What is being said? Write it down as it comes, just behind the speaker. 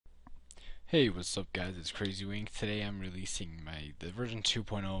Hey, what's up guys, it's Crazywink. Today I'm releasing the version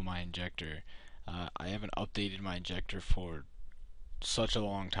 2.0 of my injector. I haven't updated my injector for such a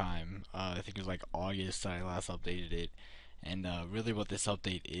long time. I think it was like August that I last updated it. And really what this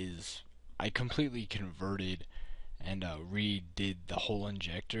update is, I completely converted and redid the whole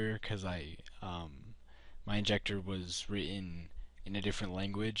injector because my injector was written in a different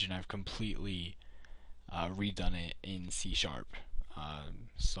language and I've completely redone it in C Sharp.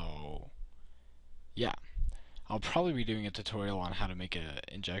 So yeah, I'll probably be doing a tutorial on how to make an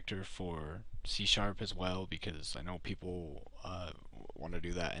injector for C Sharp as well because I know people want to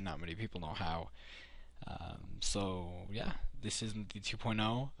do that and not many people know how. So yeah, this isn't the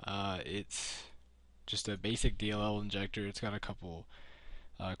 2.0. It's just a basic DLL injector. It's got a couple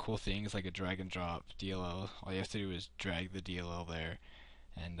cool things like a drag and drop DLL. All you have to do is drag the DLL there,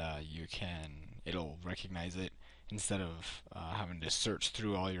 and it'll recognize it instead of having to search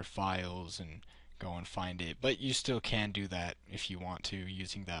through all your files and go and find it. But you still can do that if you want to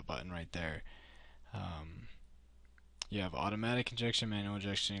using that button right there. Um, you have automatic injection, manual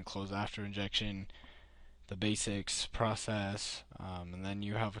injection, close after injection, the basics, process, and then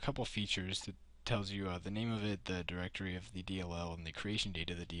you have a couple features that tells you the name of it, the directory of the DLL, and the creation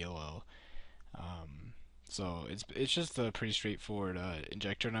date of the DLL. Um, so it's just a pretty straightforward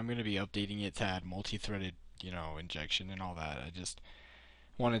injector, and I'm going to be updating it to add multi-threaded, injection and all that. I just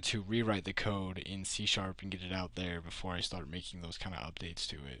wanted to rewrite the code in C Sharp and get it out there before I start making those kind of updates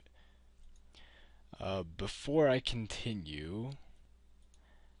to it. Before I continue,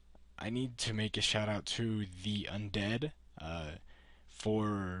 I need to make a shout out to the Undead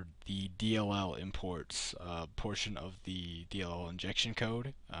for the DLL-Imports portion of the DLL injection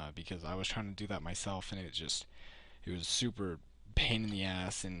code because I was trying to do that myself and it was super pain in the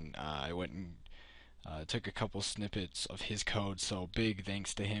ass, and I went and took a couple snippets of his code, so big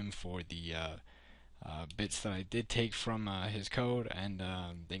thanks to him for the bits that I did take from his code, and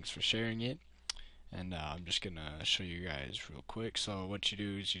thanks for sharing it. And I'm just gonna show you guys real quick. So what you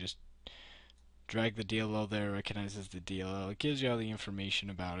do is you just drag the DLL there, recognizes the DLL, it gives you all the information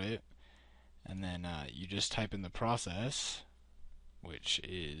about it, and then you just type in the process, which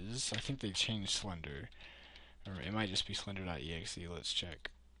is, I think they changed Slender, or it might just be slender.exe. Let's check.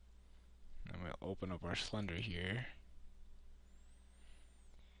 I'm going to open up our Slender here.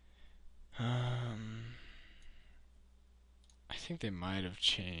 I think they might have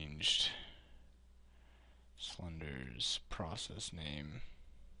changed Slender's process name.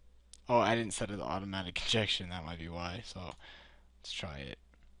 Oh, I didn't set it to automatic injection, that might be why, so let's try it.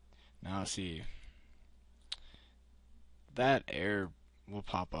 Now see, that error will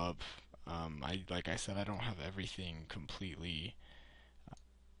pop up. Like I said, I don't have everything completely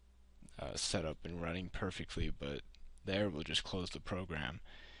set up and running perfectly, but the error will just close the program.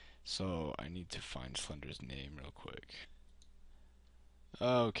 So I need to find Slender's name real quick.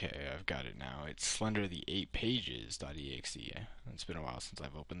 Okay, I've got it now. It's Slender the 8 pages.exe. It's been a while since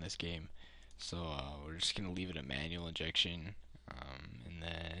I've opened this game. So we're just going to leave it a manual injection, and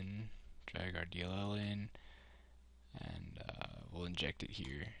then drag our DLL in, and we'll inject it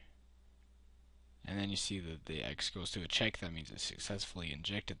here. And then you see that the X goes to a check, that means it successfully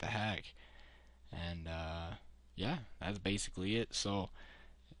injected the hack. And yeah, that's basically it. So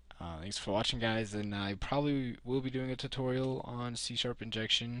thanks for watching, guys, and I probably will be doing a tutorial on C#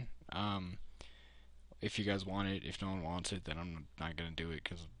 injection. If you guys want it. If no one wants it, then I'm not gonna do it,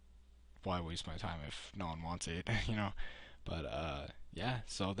 because why waste my time if no one wants it, But yeah,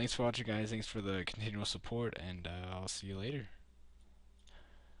 so thanks for watching, guys. Thanks for the continual support, and I'll see you later.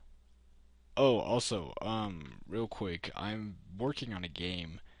 Oh, also, real quick, I'm working on a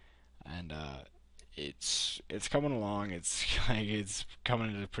game, and it's coming along. It's it's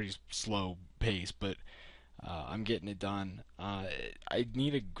coming at a pretty slow pace, but I'm getting it done. I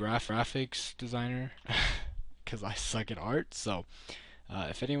need a graphics designer because I suck at art. So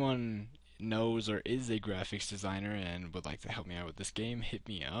if anyone knows or is a graphics designer and would like to help me out with this game, hit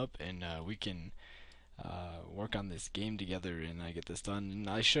me up, and we can work on this game together, and I get this done. And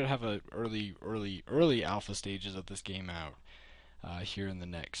I should have a early alpha stages of this game out here in the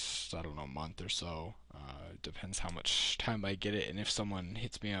next, I don't know, month or so. It depends how much time I get it, and if someone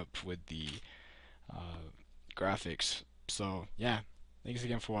hits me up with the graphics. So yeah, thanks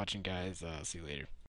again for watching, guys. See you later.